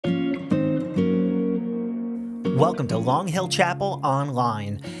Welcome to Long Hill Chapel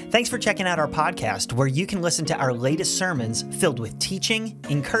Online. Thanks for checking out our podcast, where you can listen to our latest sermons filled with teaching,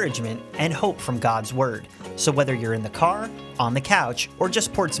 encouragement, and hope from God's Word. So whether you're in the car, on the couch, or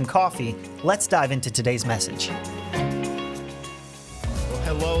just poured some coffee, let's dive into today's message.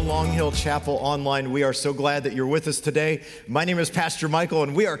 Hello, Long Hill Chapel Online. We are so glad that you're with us today. My name is Pastor Michael,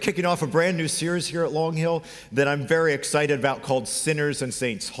 and we are kicking off a brand new series here at Long Hill that I'm very excited about called Sinners and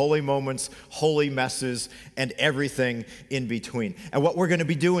Saints, Holy Moments, Holy Messes, and everything in between. And what we're going to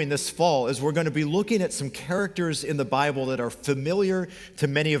be doing this fall is we're going to be looking at some characters in the Bible that are familiar to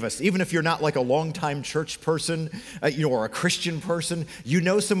many of us. Even if you're not like a longtime church person, or a Christian person, you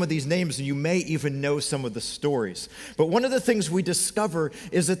know some of these names, and you may even know some of the stories. But one of the things we discover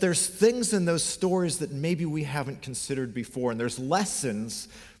is that there's things in those stories that maybe we haven't considered before, and there's lessons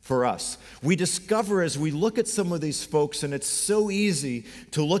for us. We discover as we look at some of these folks, and it's so easy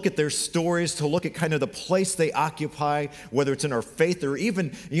to look at their stories, to look at kind of the place they occupy, whether it's in our faith or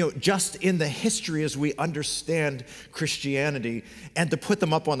even, just in the history as we understand Christianity, and to put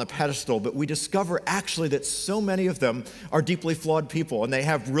them up on the pedestal. But we discover actually that so many of them are deeply flawed people, and they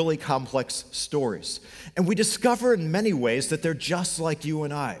have really complex stories. And we discover in many ways that they're just like you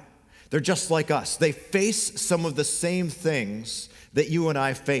and I. They're just like us. They face some of the same things that you and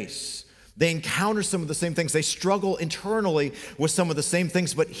I face. They encounter some of the same things. They struggle internally with some of the same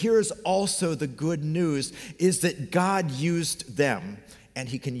things. But here's also the good news, is that God used them, and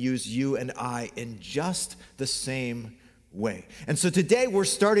He can use you and I in just the same way. And so today we're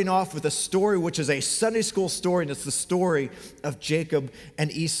starting off with a story which is a Sunday school story, and it's the story of Jacob and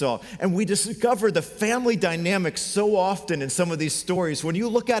Esau. And we discover the family dynamics so often in some of these stories. When you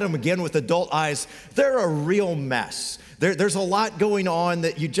look at them again with adult eyes, they're a real mess. There's a lot going on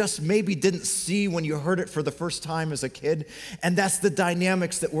that you just maybe didn't see when you heard it for the first time as a kid. And that's the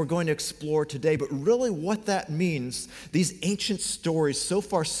dynamics that we're going to explore today. But really what that means, these ancient stories so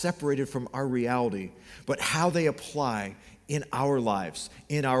far separated from our reality, but how they apply in our lives,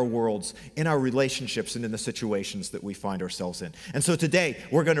 in our worlds, in our relationships, and in the situations that we find ourselves in. And so today,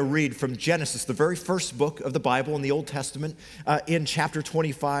 we're going to read from Genesis, the very first book of the Bible in the Old Testament, in chapter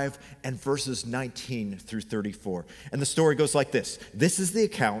 25 and verses 19 through 34. And the story goes like this. This is the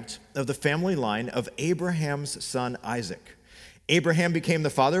account of the family line of Abraham's son Isaac. Abraham became the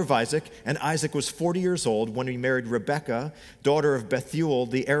father of Isaac, and Isaac was 40 years old when he married Rebekah, daughter of Bethuel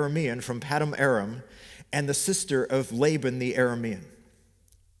the Aramean from Paddan Aram, and the sister of Laban the Aramean.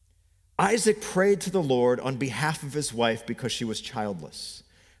 Isaac prayed to the Lord on behalf of his wife because she was childless.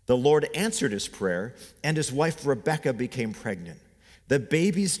 The Lord answered his prayer, and his wife Rebekah became pregnant. The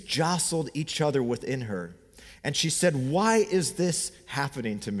babies jostled each other within her, and she said, "Why is this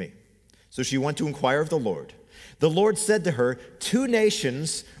happening to me?" So she went to inquire of the Lord. The Lord said to her, "Two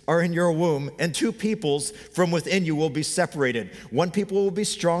nations are in your womb, and two peoples from within you will be separated. One people will be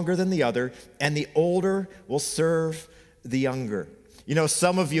stronger than the other, and the older will serve the younger."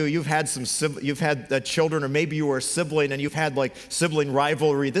 Some of you, you've had children, or maybe you were a sibling, and you've had like sibling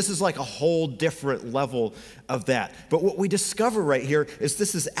rivalry. This is like a whole different level of that. But what we discover right here is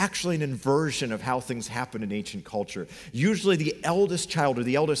this is actually an inversion of how things happen in ancient culture. Usually the eldest child, or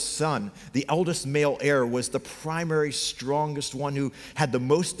the eldest son, the eldest male heir, was the primary, strongest one who had the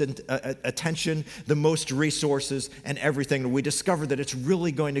most attention, the most resources, and everything. And we discover that it's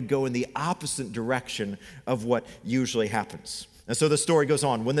really going to go in the opposite direction of what usually happens. And so the story goes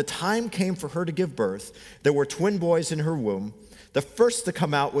on. When the time came for her to give birth, there were twin boys in her womb. The first to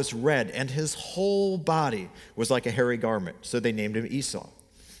come out was red, and his whole body was like a hairy garment. So they named him Esau.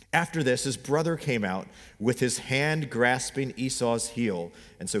 After this, his brother came out with his hand grasping Esau's heel,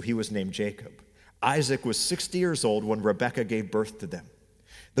 and so he was named Jacob. Isaac was 60 years old when Rebekah gave birth to them.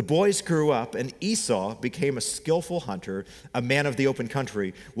 The boys grew up, and Esau became a skillful hunter, a man of the open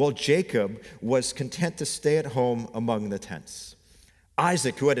country, while Jacob was content to stay at home among the tents.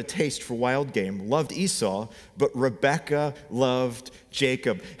 Isaac, who had a taste for wild game, loved Esau, but Rebekah loved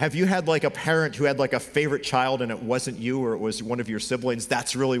Jacob. Have you had like a parent who had like a favorite child and it wasn't you, or it was one of your siblings?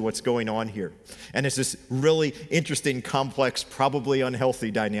 That's really what's going on here. And it's this really interesting, complex, probably unhealthy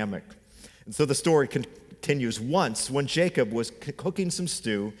dynamic. And so the story continues. Once, when Jacob was cooking some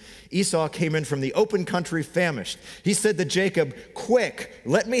stew, Esau came in from the open country famished. He said to Jacob, "Quick,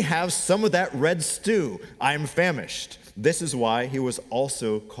 let me have some of that red stew. I am famished." This is why he was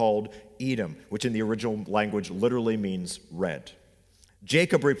also called Edom, which in the original language literally means red.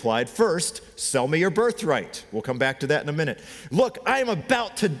 Jacob replied, "First, sell me your birthright." We'll come back to that in a minute. "Look, I am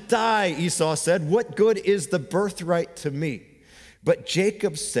about to die," Esau said. "What good is the birthright to me?" But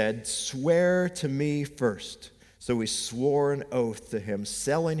Jacob said, "Swear to me first." So he swore an oath to him,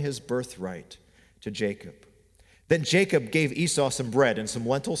 selling his birthright to Jacob. Then Jacob gave Esau some bread and some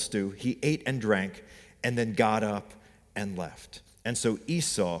lentil stew. He ate and drank, and then got up and left. And so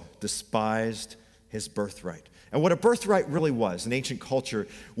Esau despised his birthright. And what a birthright really was in ancient culture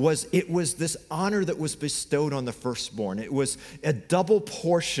was it was this honor that was bestowed on the firstborn. It was a double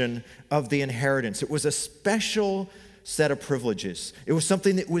portion of the inheritance. It was a special set of privileges. It was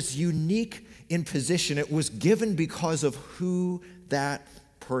something that was unique in position. It was given because of who that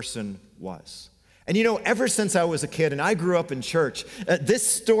person was. And you know, ever since I was a kid and I grew up in church, this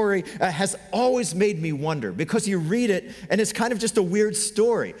story has always made me wonder, because you read it and it's kind of just a weird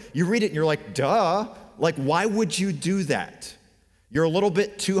story. You read it and you're like, duh, like why would you do that? You're a little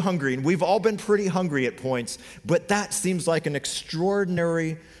bit too hungry, and we've all been pretty hungry at points, but that seems like an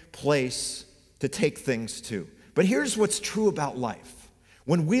extraordinary place to take things to. But here's what's true about life.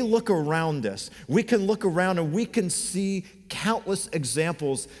 When we look around us, we can look around and we can see countless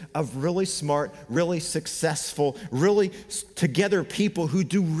examples of really smart, really successful, really together people who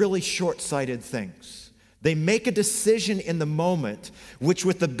do really short-sighted things. They make a decision in the moment, which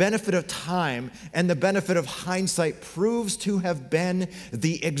with the benefit of time and the benefit of hindsight proves to have been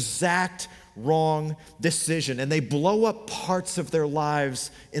the exact wrong decision, and they blow up parts of their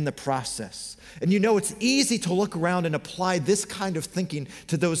lives in the process. And you know, it's easy to look around and apply this kind of thinking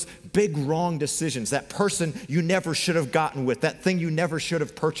to those big wrong decisions. That person you never should have gotten with, that thing you never should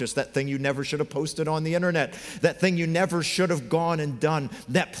have purchased, that thing you never should have posted on the internet, that thing you never should have gone and done,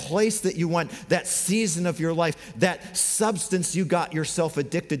 that place that you went, that season of your life, that substance you got yourself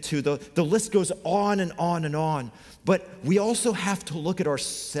addicted to. The list goes on and on and on. But we also have to look at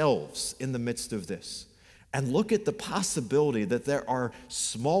ourselves in the midst of this and look at the possibility that there are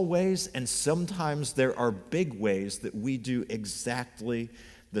small ways and sometimes there are big ways that we do exactly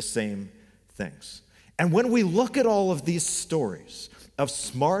the same things. And when we look at all of these stories of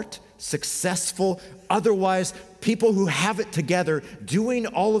smart, successful, otherwise people who have it together doing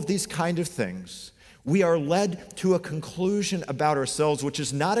all of these kind of things, we are led to a conclusion about ourselves, which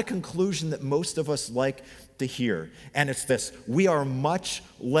is not a conclusion that most of us like to hear. And it's this: we are much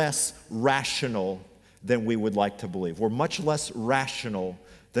less rational than we would like to believe. We're much less rational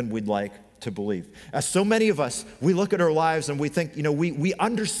than we'd like to believe. As so many of us, we look at our lives and we think, you know, we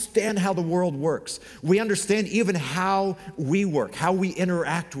understand how the world works. We understand even how we work, how we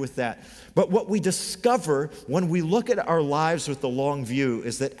interact with that. But what we discover when we look at our lives with the long view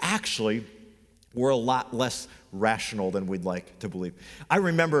is that actually we're a lot less rational than we'd like to believe. I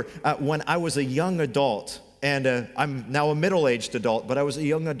remember when I was a young adult, and I'm now a middle-aged adult, but I was a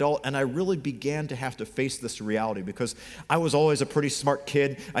young adult, and I really began to have to face this reality because I was always a pretty smart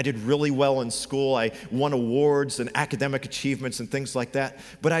kid. I did really well in school. I won awards and academic achievements and things like that.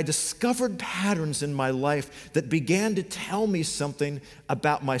 But I discovered patterns in my life that began to tell me something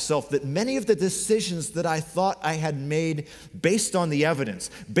about myself, that many of the decisions that I thought I had made based on the evidence,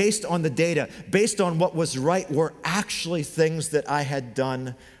 based on the data, based on what was right, were actually things that I had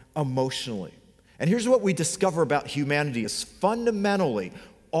done emotionally. And here's what we discover about humanity is fundamentally,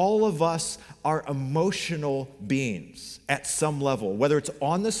 all of us are emotional beings at some level, whether it's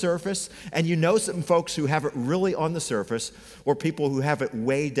on the surface, and you know some folks who have it really on the surface, or people who have it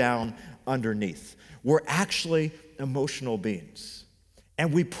way down underneath. We're actually emotional beings.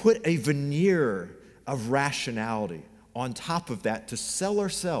 And we put a veneer of rationality on top of that to sell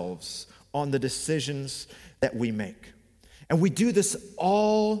ourselves on the decisions that we make. And we do this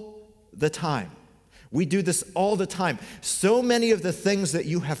all the time. We do this all the time. So many of the things that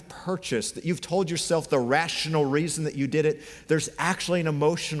you have purchased, that you've told yourself the rational reason that you did it, there's actually an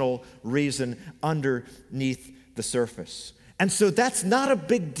emotional reason underneath the surface. And so that's not a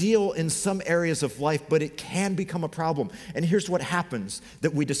big deal in some areas of life, but it can become a problem. And here's what happens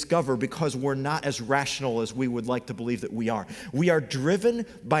that we discover because we're not as rational as we would like to believe that we are. We are driven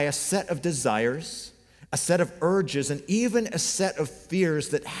by a set of desires, a set of urges, and even a set of fears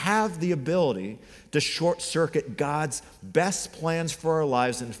that have the ability to short-circuit God's best plans for our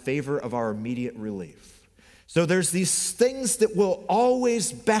lives in favor of our immediate relief. So there's these things that will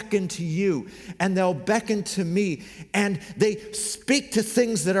always beckon to you, and they'll beckon to me, and they speak to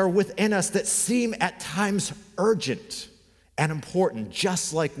things that are within us that seem at times urgent and important,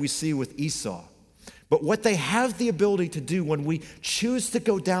 just like we see with Esau. But what they have the ability to do when we choose to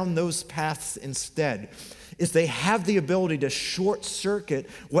go down those paths instead is they have the ability to short circuit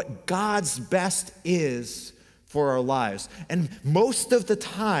what God's best is for our lives. And most of the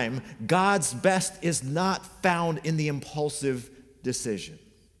time, God's best is not found in the impulsive decision.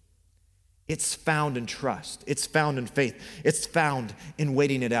 It's found in trust. It's found in faith. It's found in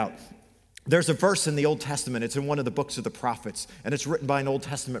waiting it out. There's a verse in the Old Testament, it's in one of the books of the prophets, and it's written by an Old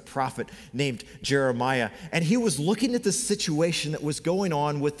Testament prophet named Jeremiah. And he was looking at the situation that was going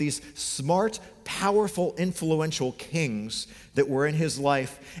on with these smart, powerful, influential kings that were in his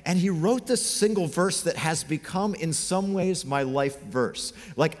life. And he wrote this single verse that has become, in some ways, my life verse.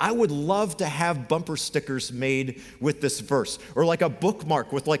 Like, I would love to have bumper stickers made with this verse, or like a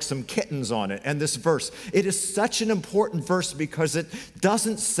bookmark with like some kittens on it and this verse. It is such an important verse because it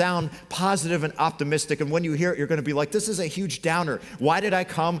doesn't sound positive and optimistic. And when you hear it, you're going to be like, this is a huge downer. Why did I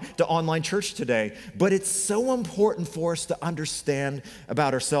come to online church today? But it's so important for us to understand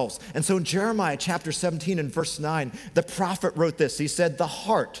about ourselves. And so in Jeremiah chapter 17 and verse 9, the prophet wrote this. He said, the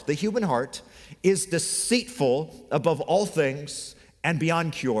heart, the human heart, is deceitful above all things and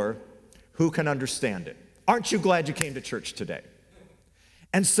beyond cure. Who can understand it? Aren't you glad you came to church today?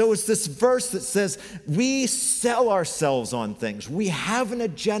 And so it's this verse that says we sell ourselves on things. We have an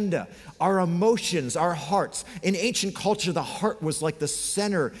agenda, our emotions, our hearts. In ancient culture, the heart was like the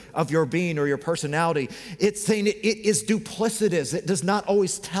center of your being or your personality. It's saying it is duplicitous. It does not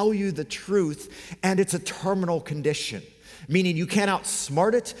always tell you the truth, and it's a terminal condition. Meaning you can't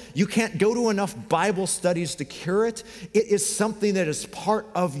outsmart it. You can't go to enough Bible studies to cure it. It is something that is part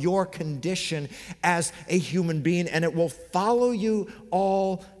of your condition as a human being, and it will follow you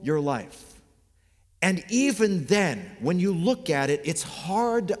all your life. And even then, when you look at it, it's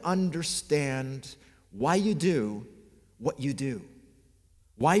hard to understand why you do what you do,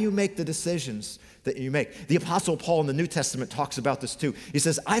 why you make the decisions that you make. The Apostle Paul in the New Testament talks about this too. He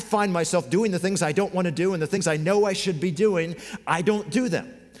says, I find myself doing the things I don't want to do, and the things I know I should be doing, I don't do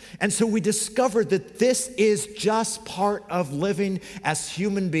them. And so we discovered that this is just part of living as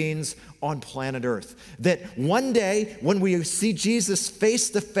human beings on planet Earth. That one day, when we see Jesus face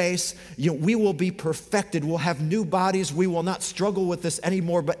to face, we will be perfected. We'll have new bodies. We will not struggle with this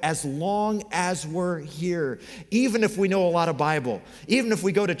anymore. But as long as we're here, even if we know a lot of Bible, even if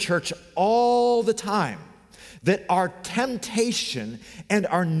we go to church all the time, that our temptation and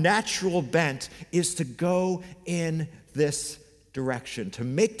our natural bent is to go in this direction, to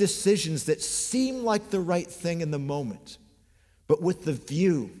make decisions that seem like the right thing in the moment, but with the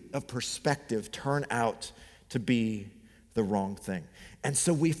view of perspective turn out to be the wrong thing. And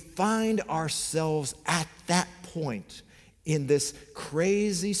so we find ourselves at that point in this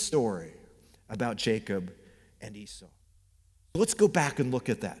crazy story about Jacob and Esau. Let's go back and look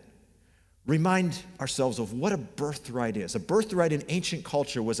at that. Remind ourselves of what a birthright is. A birthright in ancient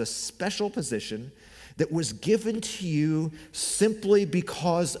culture was a special position that was given to you simply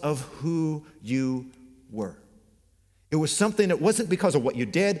because of who you were. It was something that wasn't because of what you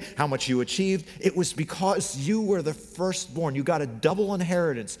did, how much you achieved. It was because you were the firstborn. You got a double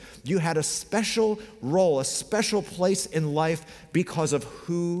inheritance. You had a special role, a special place in life because of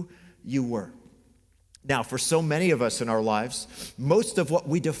who you were. Now, for so many of us in our lives, most of what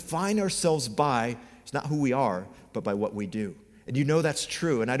we define ourselves by is not who we are, but by what we do. And you know that's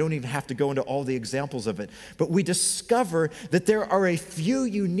true, and I don't even have to go into all the examples of it. But we discover that there are a few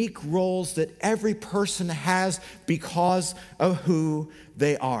unique roles that every person has because of who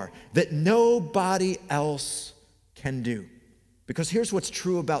they are, that nobody else can do. Because here's what's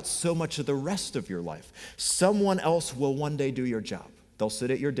true about so much of the rest of your life. Someone else will one day do your job. They'll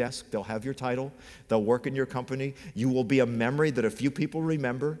sit at your desk, they'll have your title, they'll work in your company. You will be a memory that a few people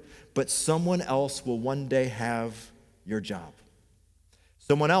remember, but someone else will one day have your job.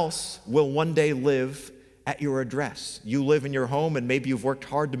 Someone else will one day live at your address. You live in your home, and maybe you've worked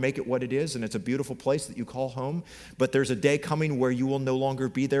hard to make it what it is, and it's a beautiful place that you call home, but there's a day coming where you will no longer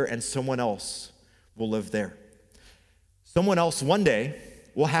be there, and someone else will live there. Someone else one day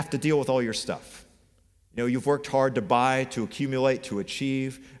will have to deal with all your stuff. You know, you've worked hard to buy, to accumulate, to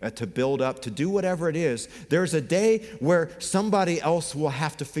achieve, to build up, to do whatever it is. There's a day where somebody else will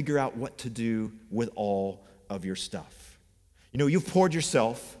have to figure out what to do with all of your stuff. You know, you've poured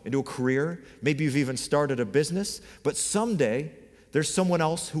yourself into a career. Maybe you've even started a business, but someday there's someone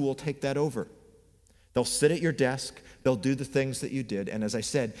else who will take that over. They'll sit at your desk. They'll do the things that you did. And as I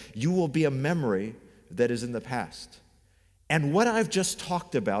said, you will be a memory that is in the past. And what I've just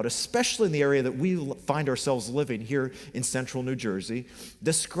talked about, especially in the area that we find ourselves living here in central New Jersey,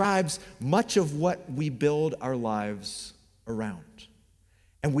 describes much of what we build our lives around.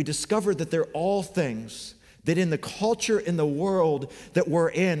 And we discover that they're all things that in the culture, in the world that we're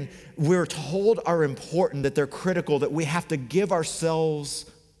in, we're told are important, that they're critical, that we have to give ourselves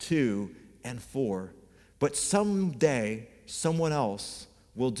to and for. But someday, someone else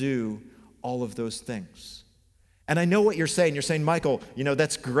will do all of those things. And I know what you're saying. You're saying, Michael,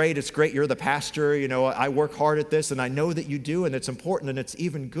 that's great. It's great. You're the pastor. I work hard at this, and I know that you do, and it's important, and it's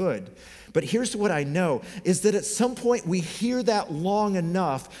even good. But here's what I know, is that at some point we hear that long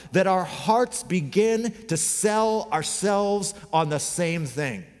enough that our hearts begin to sell ourselves on the same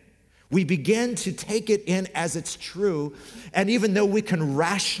thing. We begin to take it in as it's true. And even though we can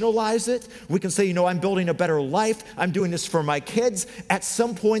rationalize it, we can say, I'm building a better life. I'm doing this for my kids. At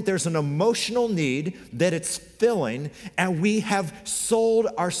some point, there's an emotional need that it's filling, and we have sold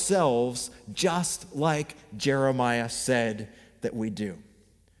ourselves just like Jeremiah said that we do.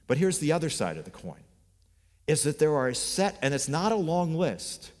 But here's the other side of the coin, is that there are a set, and it's not a long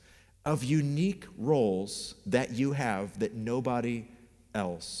list, of unique roles that you have that nobody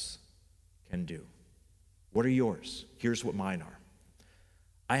else can do. What are yours? Here's what mine are.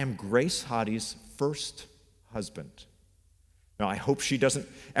 I am Grace Hottie's first husband. Now, I hope she doesn't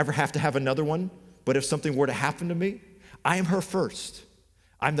ever have to have another one, but if something were to happen to me, I am her first.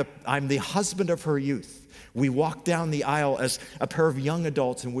 I'm the husband of her youth. We walked down the aisle as a pair of young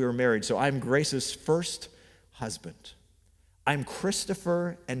adults and we were married, so I'm Grace's first husband. I'm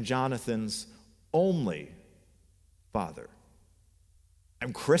Christopher and Jonathan's only father.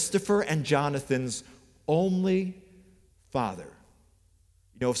 I'm Christopher and Jonathan's only father.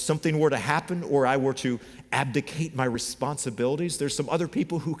 If something were to happen or I were to abdicate my responsibilities, there's some other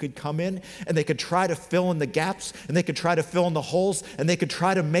people who could come in and they could try to fill in the gaps and they could try to fill in the holes and they could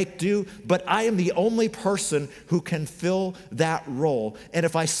try to make do, but I am the only person who can fill that role. And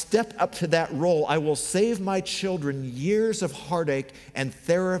if I step up to that role, I will save my children years of heartache and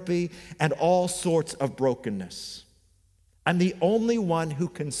therapy and all sorts of brokenness. I'm the only one who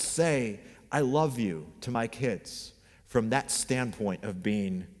can say, I love you to my kids from that standpoint of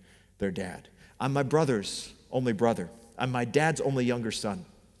being their dad. I'm my brother's only brother. I'm my dad's only younger son.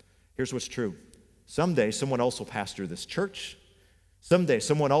 Here's what's true. Someday, someone else will pastor this church. Someday,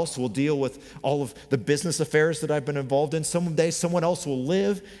 someone else will deal with all of the business affairs that I've been involved in. Someday, someone else will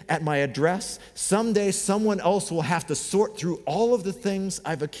live at my address. Someday, someone else will have to sort through all of the things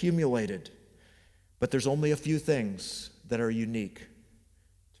I've accumulated. But there's only a few things that are unique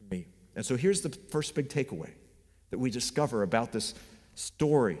to me. And so here's the first big takeaway that we discover about this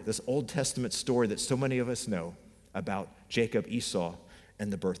story, this Old Testament story that so many of us know about Jacob, Esau,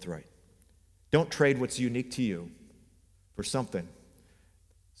 and the birthright. Don't trade what's unique to you for something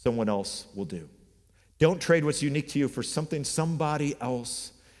someone else will do. Don't trade what's unique to you for something somebody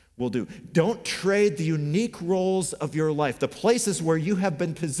else will do. Don't trade the unique roles of your life, the places where you have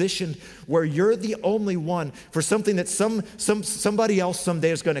been positioned, where you're the only one, for something that somebody else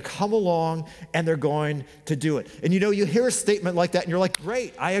someday is going to come along and they're going to do it. And you hear a statement like that and you're like,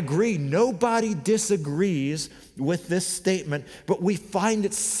 great, I agree. Nobody disagrees with this statement, but we find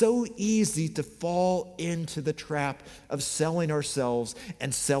it so easy to fall into the trap of selling ourselves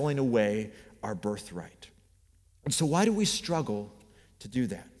and selling away our birthright. And so why do we struggle to do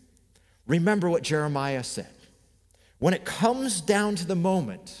that? Remember what Jeremiah said. When it comes down to the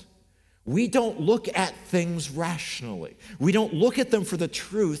moment, we don't look at things rationally. We don't look at them for the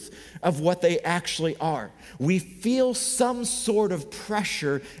truth of what they actually are. We feel some sort of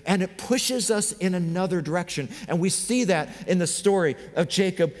pressure and it pushes us in another direction. And we see that in the story of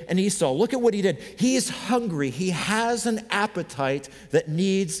Jacob and Esau. Look at what he did. He is hungry. He has an appetite that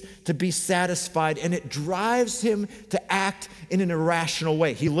needs to be satisfied, and it drives him to act in an irrational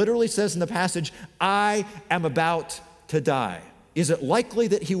way. He literally says in the passage, I am about to die. Is it likely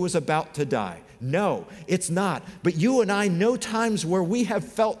that he was about to die? No, it's not. But you and I know times where we have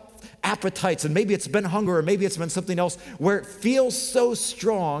felt appetites, and maybe it's been hunger or maybe it's been something else, where it feels so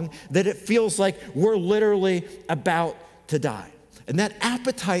strong that it feels like we're literally about to die. And that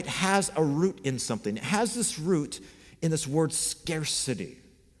appetite has a root in something. It has this root in this word scarcity.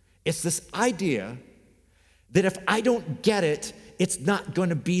 It's this idea that if I don't get it, it's not going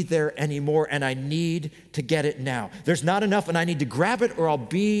to be there anymore, and I need to get it now. There's not enough, and I need to grab it, or I'll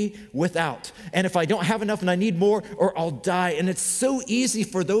be without. And if I don't have enough and I need more, or I'll die. And it's so easy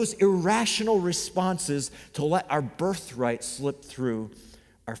for those irrational responses to let our birthright slip through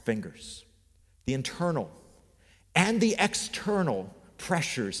our fingers. The internal and the external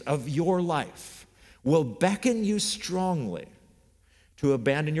pressures of your life will beckon you strongly to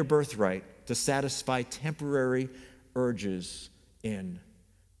abandon your birthright to satisfy temporary urges in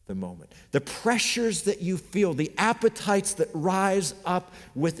the moment. The pressures that you feel, the appetites that rise up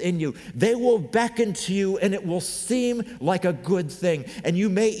within you, they will beckon to you and it will seem like a good thing. And you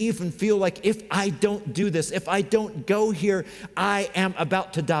may even feel like, if I don't do this, if I don't go here, I am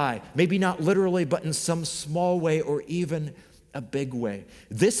about to die. Maybe not literally, but in some small way or even a big way.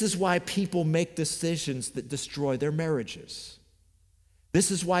 This is why people make decisions that destroy their marriages.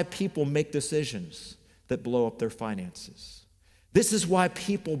 This is why people make decisions that blow up their finances. This is why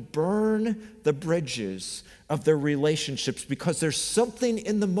people burn the bridges of their relationships, because there's something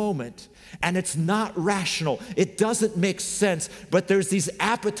in the moment and it's not rational. It doesn't make sense, but there's these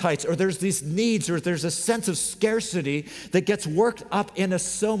appetites or there's these needs or there's a sense of scarcity that gets worked up in us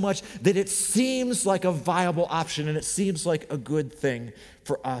so much that it seems like a viable option and it seems like a good thing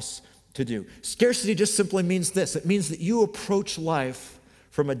for us to do. Scarcity just simply means this. It means that you approach life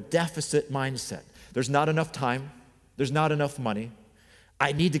from a deficit mindset. There's not enough time. There's not enough money.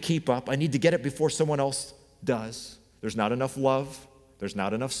 I need to keep up. I need to get it before someone else does. There's not enough love. There's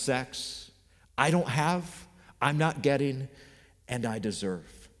not enough sex. I don't have, I'm not getting, and I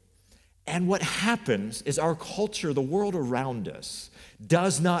deserve. And what happens is our culture, the world around us,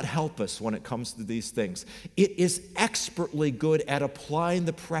 does not help us when it comes to these things. It is expertly good at applying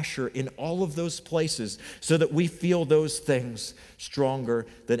the pressure in all of those places so that we feel those things stronger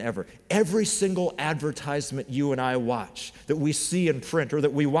than ever. Every single advertisement you and I watch, that we see in print or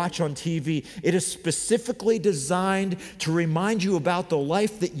that we watch on TV, it is specifically designed to remind you about the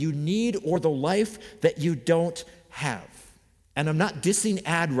life that you need or the life that you don't have. And I'm not dissing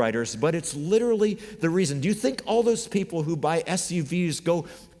ad writers, but it's literally the reason. Do you think all those people who buy SUVs go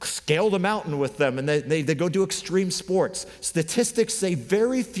scale the mountain with them and they go do extreme sports? Statistics say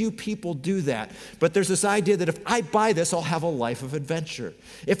very few people do that. But there's this idea that if I buy this, I'll have a life of adventure.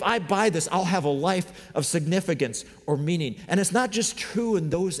 If I buy this, I'll have a life of significance or meaning. And it's not just true in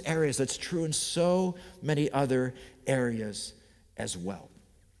those areas. It's true in so many other areas as well.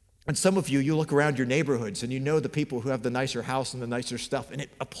 And some of you, you look around your neighborhoods and you know the people who have the nicer house and the nicer stuff, and it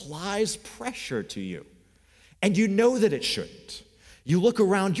applies pressure to you. And you know that it shouldn't. You look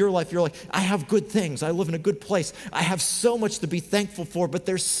around your life, you're like, I have good things. I live in a good place. I have so much to be thankful for, but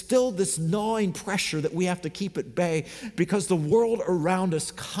there's still this gnawing pressure that we have to keep at bay because the world around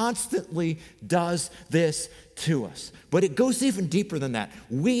us constantly does this to us. But it goes even deeper than that.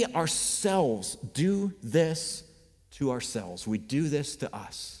 We ourselves do this to ourselves. We do this to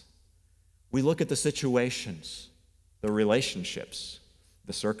us. We look at the situations, the relationships,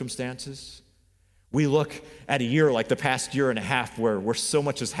 the circumstances. We look at a year like the past year and a half where so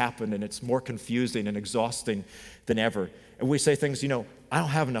much has happened and it's more confusing and exhausting than ever. And we say things, I don't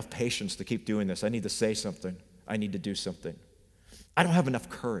have enough patience to keep doing this. I need to say something. I need to do something. I don't have enough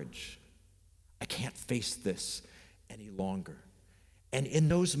courage. I can't face this any longer. And in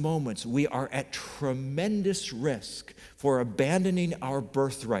those moments, we are at tremendous risk for abandoning our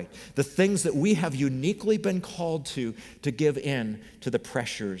birthright, the things that we have uniquely been called to give in to the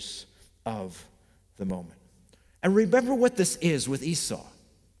pressures of the moment. And remember what this is with Esau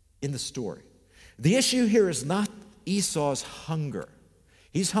in the story. The issue here is not Esau's hunger.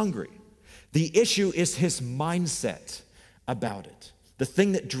 He's hungry. The issue is his mindset about it, the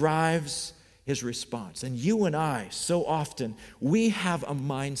thing that drives his response. And you and I, so often, we have a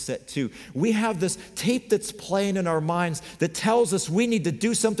mindset too. We have this tape that's playing in our minds that tells us we need to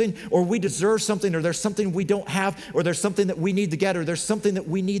do something, or we deserve something, or there's something we don't have, or there's something that we need to get, or there's something that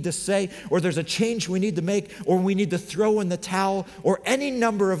we need to say, or there's a change we need to make, or we need to throw in the towel, or any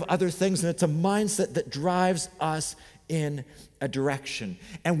number of other things. And it's a mindset that drives us in a direction.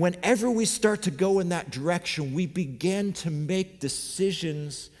 And whenever we start to go in that direction, we begin to make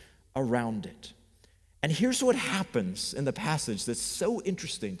decisions around it. And here's what happens in the passage that's so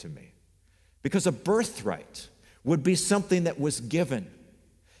interesting to me. Because a birthright would be something that was given.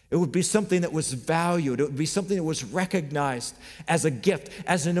 It would be something that was valued. It would be something that was recognized as a gift,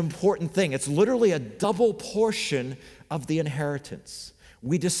 as an important thing. It's literally a double portion of the inheritance.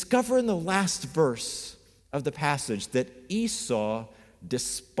 We discover in the last verse of the passage that Esau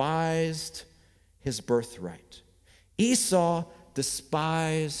despised his birthright. Esau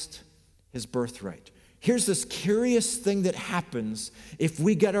despised his birthright. Here's this curious thing that happens if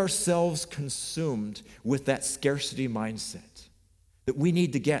we get ourselves consumed with that scarcity mindset that we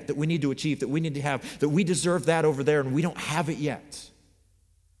need to get, that we need to achieve, that we need to have, that we deserve that over there and we don't have it yet.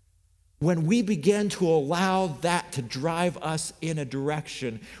 When we begin to allow that to drive us in a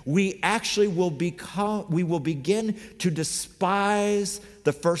direction, we will begin to despise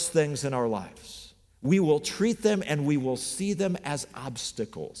the first things in our lives. We will treat them and we will see them as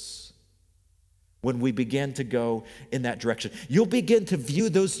obstacles when we begin to go in that direction. You'll begin to view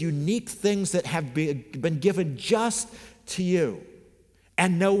those unique things that have been given just to you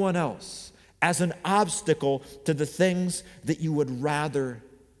and no one else as an obstacle to the things that you would rather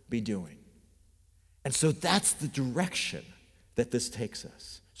be doing. And so that's the direction that this takes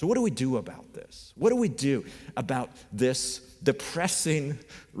us. So what do we do about this? What do we do about this depressing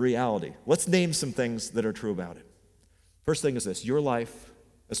reality? Let's name some things that are true about it. First thing is this: your life,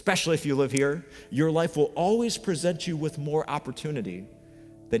 especially if you live here, your life will always present you with more opportunity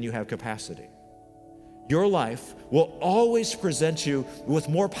than you have capacity. Your life will always present you with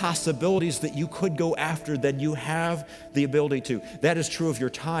more possibilities that you could go after than you have the ability to. That is true of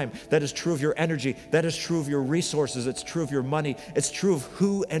your time. That is true of your energy. That is true of your resources. It's true of your money. It's true of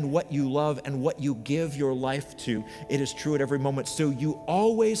who and what you love and what you give your life to. It is true at every moment. So you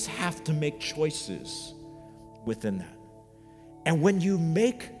always have to make choices within that. And when you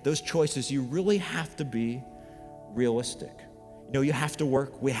make those choices, you really have to be realistic. You know, you have to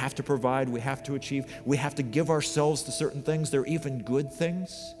work, we have to provide, we have to achieve, we have to give ourselves to certain things. They're even good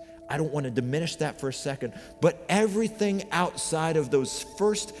things. I don't want to diminish that for a second, but everything outside of those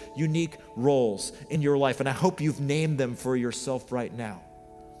first unique roles in your life, and I hope you've named them for yourself right now,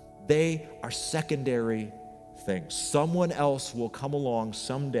 they are secondary things. Someone else will come along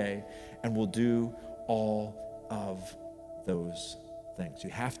someday and will do all of those things. You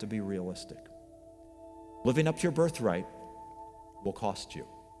have to be realistic. Living up to your birthright will cost you.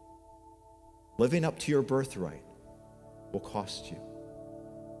 Living up to your birthright will cost you.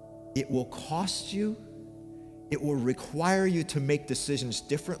 It will cost you. It will require you to make decisions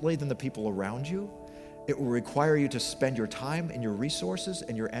differently than the people around you. It will require you to spend your time and your resources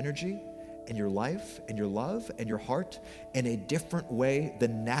and your energy and your life and your love and your heart in a different way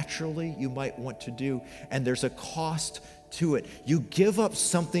than naturally you might want to do. And there's a cost to it. You give up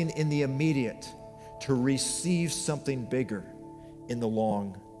something in the immediate to receive something bigger in the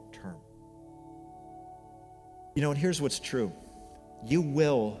long term. You know, and here's what's true. You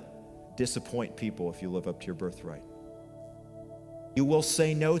will disappoint people if you live up to your birthright. You will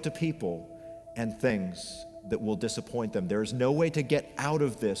say no to people and things that will disappoint them. There is no way to get out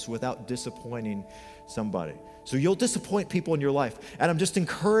of this without disappointing somebody. So you'll disappoint people in your life. And I'm just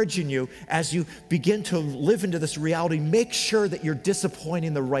encouraging you, as you begin to live into this reality, make sure that you're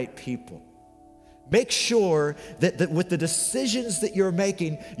disappointing the right people. Make sure that with the decisions that you're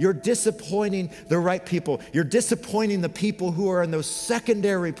making, you're disappointing the right people. You're disappointing the people who are in those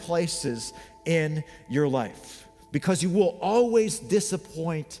secondary places in your life, because you will always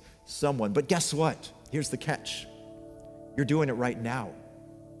disappoint someone. But guess what? Here's the catch. You're doing it right now.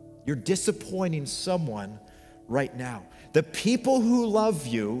 You're disappointing someone right now. The people who love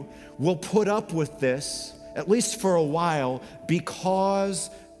you will put up with this, at least for a while, because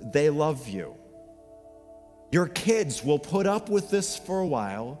they love you. Your kids will put up with this for a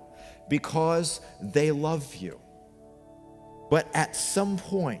while because they love you. But at some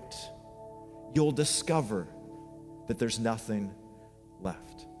point, you'll discover that there's nothing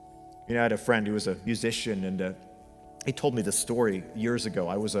left. You know, I had a friend who was a musician, and he told me this story years ago.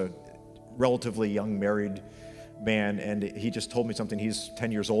 I was a relatively young married man, and he just told me something. He's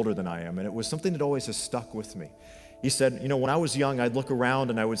 10 years older than I am, and it was something that always has stuck with me. He said, you know, when I was young, I'd look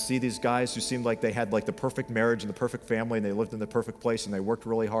around and I would see these guys who seemed like they had like the perfect marriage and the perfect family, and they lived in the perfect place, and they worked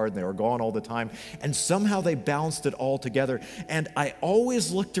really hard, and they were gone all the time, and somehow they balanced it all together. And I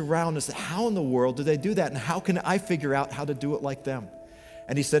always looked around and said, how in the world do they do that, and how can I figure out how to do it like them?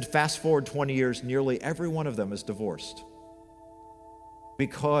 And he said, fast forward 20 years, nearly every one of them is divorced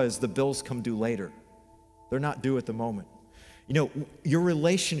because the bills come due later. They're not due at the moment. You know, your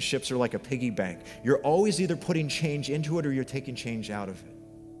relationships are like a piggy bank. You're always either putting change into it or you're taking change out of it.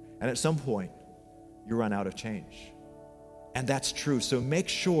 And at some point, you run out of change. And that's true. So make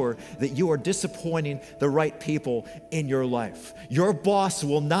sure that you are disappointing the right people in your life. Your boss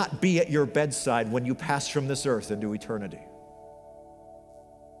will not be at your bedside when you pass from this earth into eternity.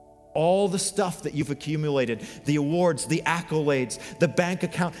 All the stuff that you've accumulated, the awards, the accolades, the bank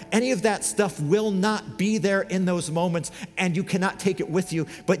account, any of that stuff will not be there in those moments, and you cannot take it with you.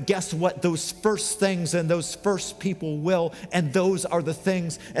 But guess what? Those first things and those first people will, and those are the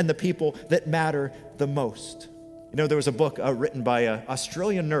things and the people that matter the most. You know, there was a book written by an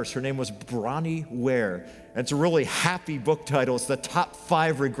Australian nurse. Her name was Bronnie Ware, and it's a really happy book title. It's the Top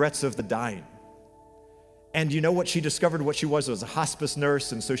 5 Regrets of the Dying. And you know what she discovered? What she was a hospice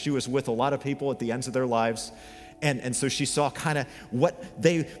nurse, and so she was with a lot of people at the ends of their lives. And so she saw kind of what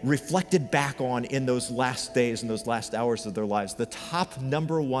they reflected back on in those last days and those last hours of their lives. The top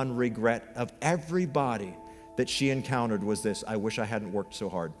number one regret of everybody that she encountered was this: I wish I hadn't worked so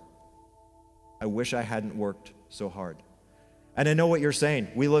hard. I wish I hadn't worked so hard. And I know what you're saying.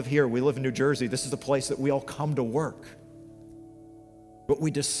 We live here. We live in New Jersey. This is the place that we all come to work. But we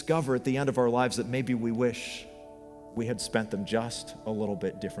discover at the end of our lives that maybe we wish we had spent them just a little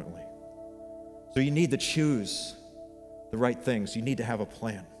bit differently. So you need to choose the right things, you need to have a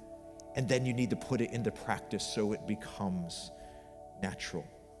plan. And then you need to put it into practice so it becomes natural.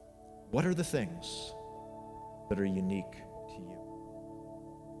 What are the things that are unique to you?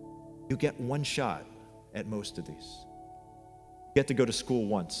 You get one shot at most of these. You get to go to school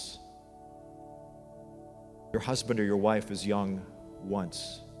once. Your husband or your wife is young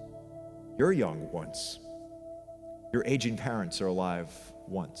once. You're young once. Your aging parents are alive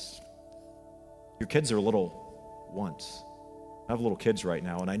once. Your kids are little once. I have little kids right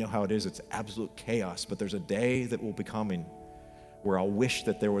now, and I know how it is. It's absolute chaos, but there's a day that will be coming where I'll wish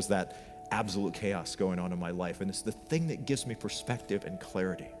that there was that absolute chaos going on in my life, and it's the thing that gives me perspective and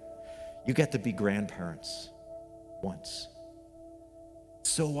clarity. You get to be grandparents once.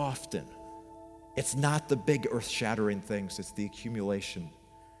 So often, it's not the big earth-shattering things, it's the accumulation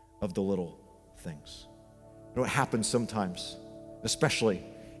of the little things. You know what happens sometimes, especially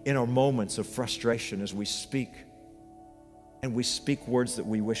in our moments of frustration as we speak, and we speak words that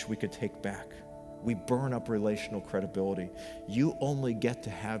we wish we could take back. We burn up relational credibility. You only get to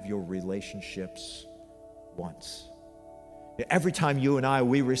have your relationships once. Every time you and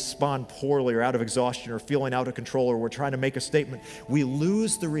we respond poorly or out of exhaustion or feeling out of control or we're trying to make a statement, we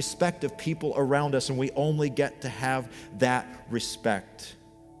lose the respect of people around us, and we only get to have that respect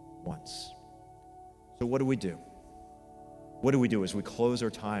once. So what do we do? What do we do as we close our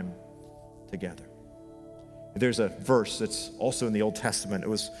time together? There's a verse that's also in the Old Testament. It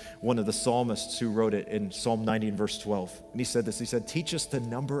was one of the psalmists who wrote it in Psalm 90 and verse 12. And he said this, he said, "Teach us to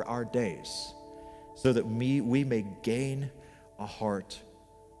number our days so that we may gain a heart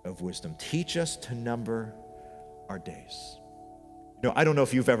of wisdom." Teach us to number our days. You know, I don't know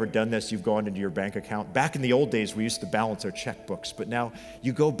if you've ever done this. You've gone into your bank account. Back in the old days, we used to balance our checkbooks, but now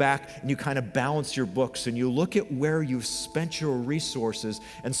you go back and you kind of balance your books and you look at where you've spent your resources.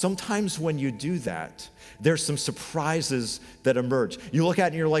 And sometimes when you do that, there's some surprises that emerge. You look at it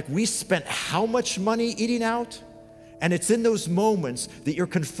and you're like, we spent how much money eating out? And it's in those moments that you're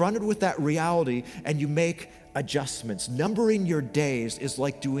confronted with that reality and you make adjustments. Numbering your days is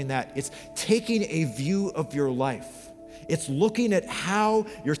like doing that. It's taking a view of your life. It's looking at how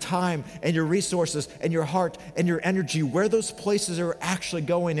your time and your resources and your heart and your energy, where those places are actually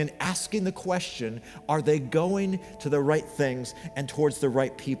going, and asking the question, are they going to the right things and towards the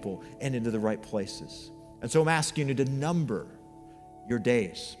right people and into the right places? And so I'm asking you to number your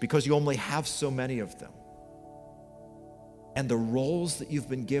days because you only have so many of them. And the roles that you've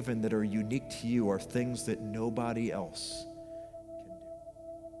been given that are unique to you are things that nobody else can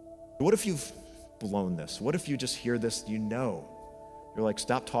do. What if you've blown this? What if you just hear this, you're like,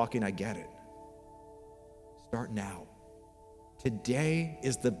 stop talking, I get it. Start now. Today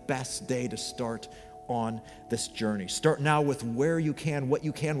is the best day to start on this journey. Start now with where you can, what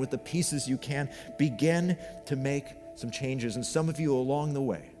you can, with the pieces you can. Begin to make some changes. And some of you along the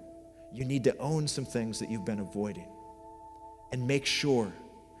way, you need to own some things that you've been avoiding. And make sure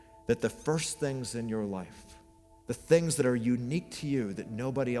that the first things in your life, the things that are unique to you that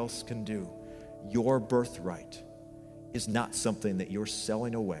nobody else can do, your birthright, is not something that you're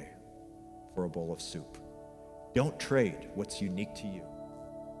selling away for a bowl of soup. Don't trade what's unique to you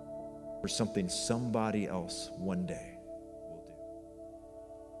for something somebody else one day will do.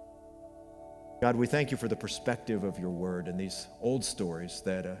 God, we thank you for the perspective of your word and these old stories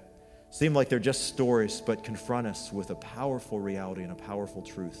that seem like they're just stories, but confront us with a powerful reality and a powerful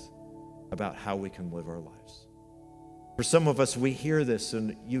truth about how we can live our lives. For some of us, we hear this,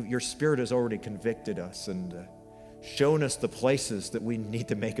 and your Spirit has already convicted us and shown us the places that we need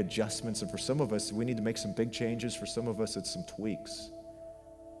to make adjustments. And for some of us, we need to make some big changes. For some of us, it's some tweaks.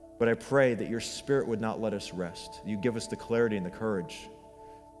 But I pray that your Spirit would not let us rest. You give us the clarity and the courage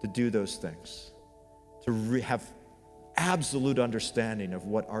to do those things, to have absolute understanding of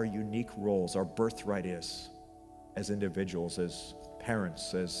what our unique roles, our birthright is as individuals, as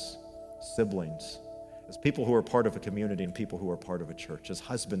parents, as siblings, as people who are part of a community and people who are part of a church, as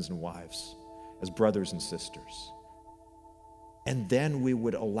husbands and wives, as brothers and sisters. And then we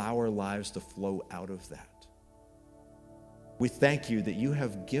would allow our lives to flow out of that. We thank you that you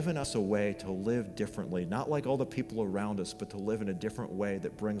have given us a way to live differently, not like all the people around us, but to live in a different way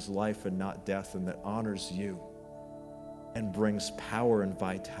that brings life and not death, and that honors you and brings power and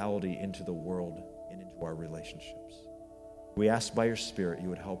vitality into the world and into our relationships. We ask by your Spirit you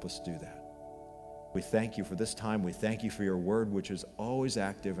would help us do that. We thank you for this time. We thank you for your word, which is always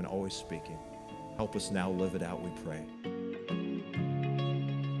active and always speaking. Help us now live it out, we pray.